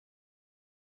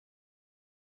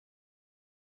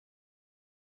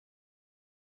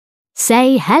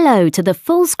Say hello to the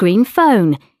full-screen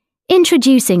phone.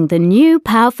 Introducing the new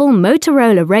powerful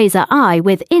Motorola Razr i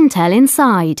with Intel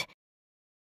inside.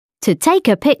 To take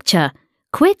a picture,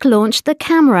 quick launch the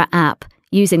Camera app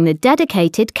using the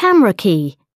dedicated camera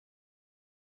key.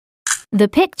 The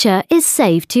picture is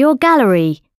saved to your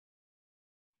gallery.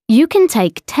 You can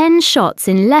take 10 shots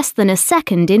in less than a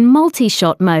second in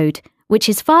multi-shot mode, which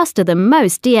is faster than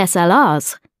most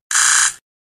DSLRs.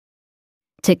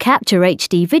 To capture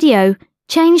HD video,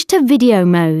 change to video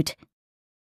mode.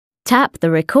 Tap the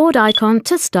record icon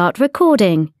to start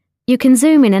recording. You can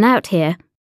zoom in and out here.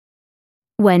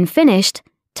 When finished,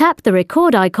 tap the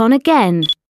record icon again.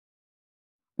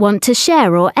 Want to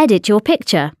share or edit your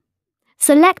picture?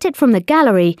 Select it from the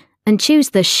gallery and choose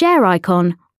the share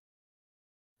icon,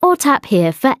 or tap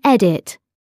here for edit.